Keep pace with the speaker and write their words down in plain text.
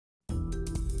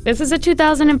This is a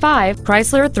 2005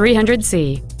 Chrysler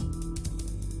 300C.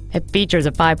 It features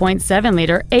a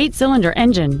 5.7-liter 8-cylinder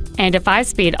engine and a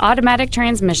 5-speed automatic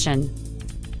transmission.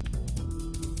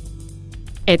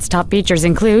 Its top features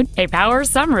include a power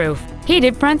sunroof,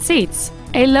 heated front seats,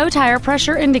 a low tire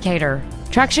pressure indicator,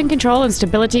 traction control and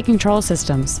stability control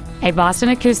systems, a Boston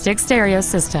acoustic stereo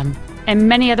system, and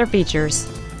many other features.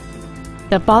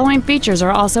 The following features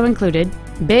are also included: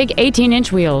 big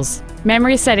 18-inch wheels,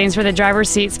 memory settings for the driver's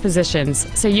seat's positions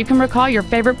so you can recall your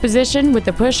favorite position with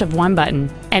the push of one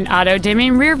button, an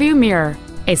auto-dimming rear-view mirror,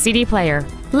 a CD player,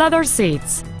 leather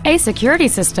seats, a security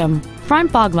system, front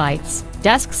fog lights,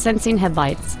 dusk sensing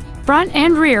headlights, front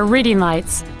and rear reading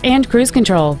lights, and cruise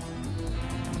control.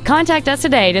 Contact us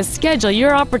today to schedule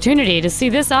your opportunity to see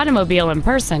this automobile in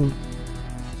person.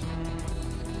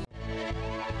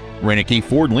 Reineke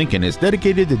Ford Lincoln is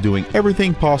dedicated to doing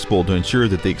everything possible to ensure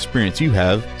that the experience you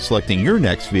have selecting your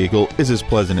next vehicle is as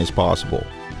pleasant as possible.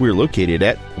 We're located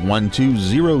at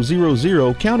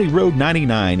 12000 County Road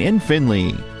 99 in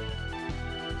Findlay.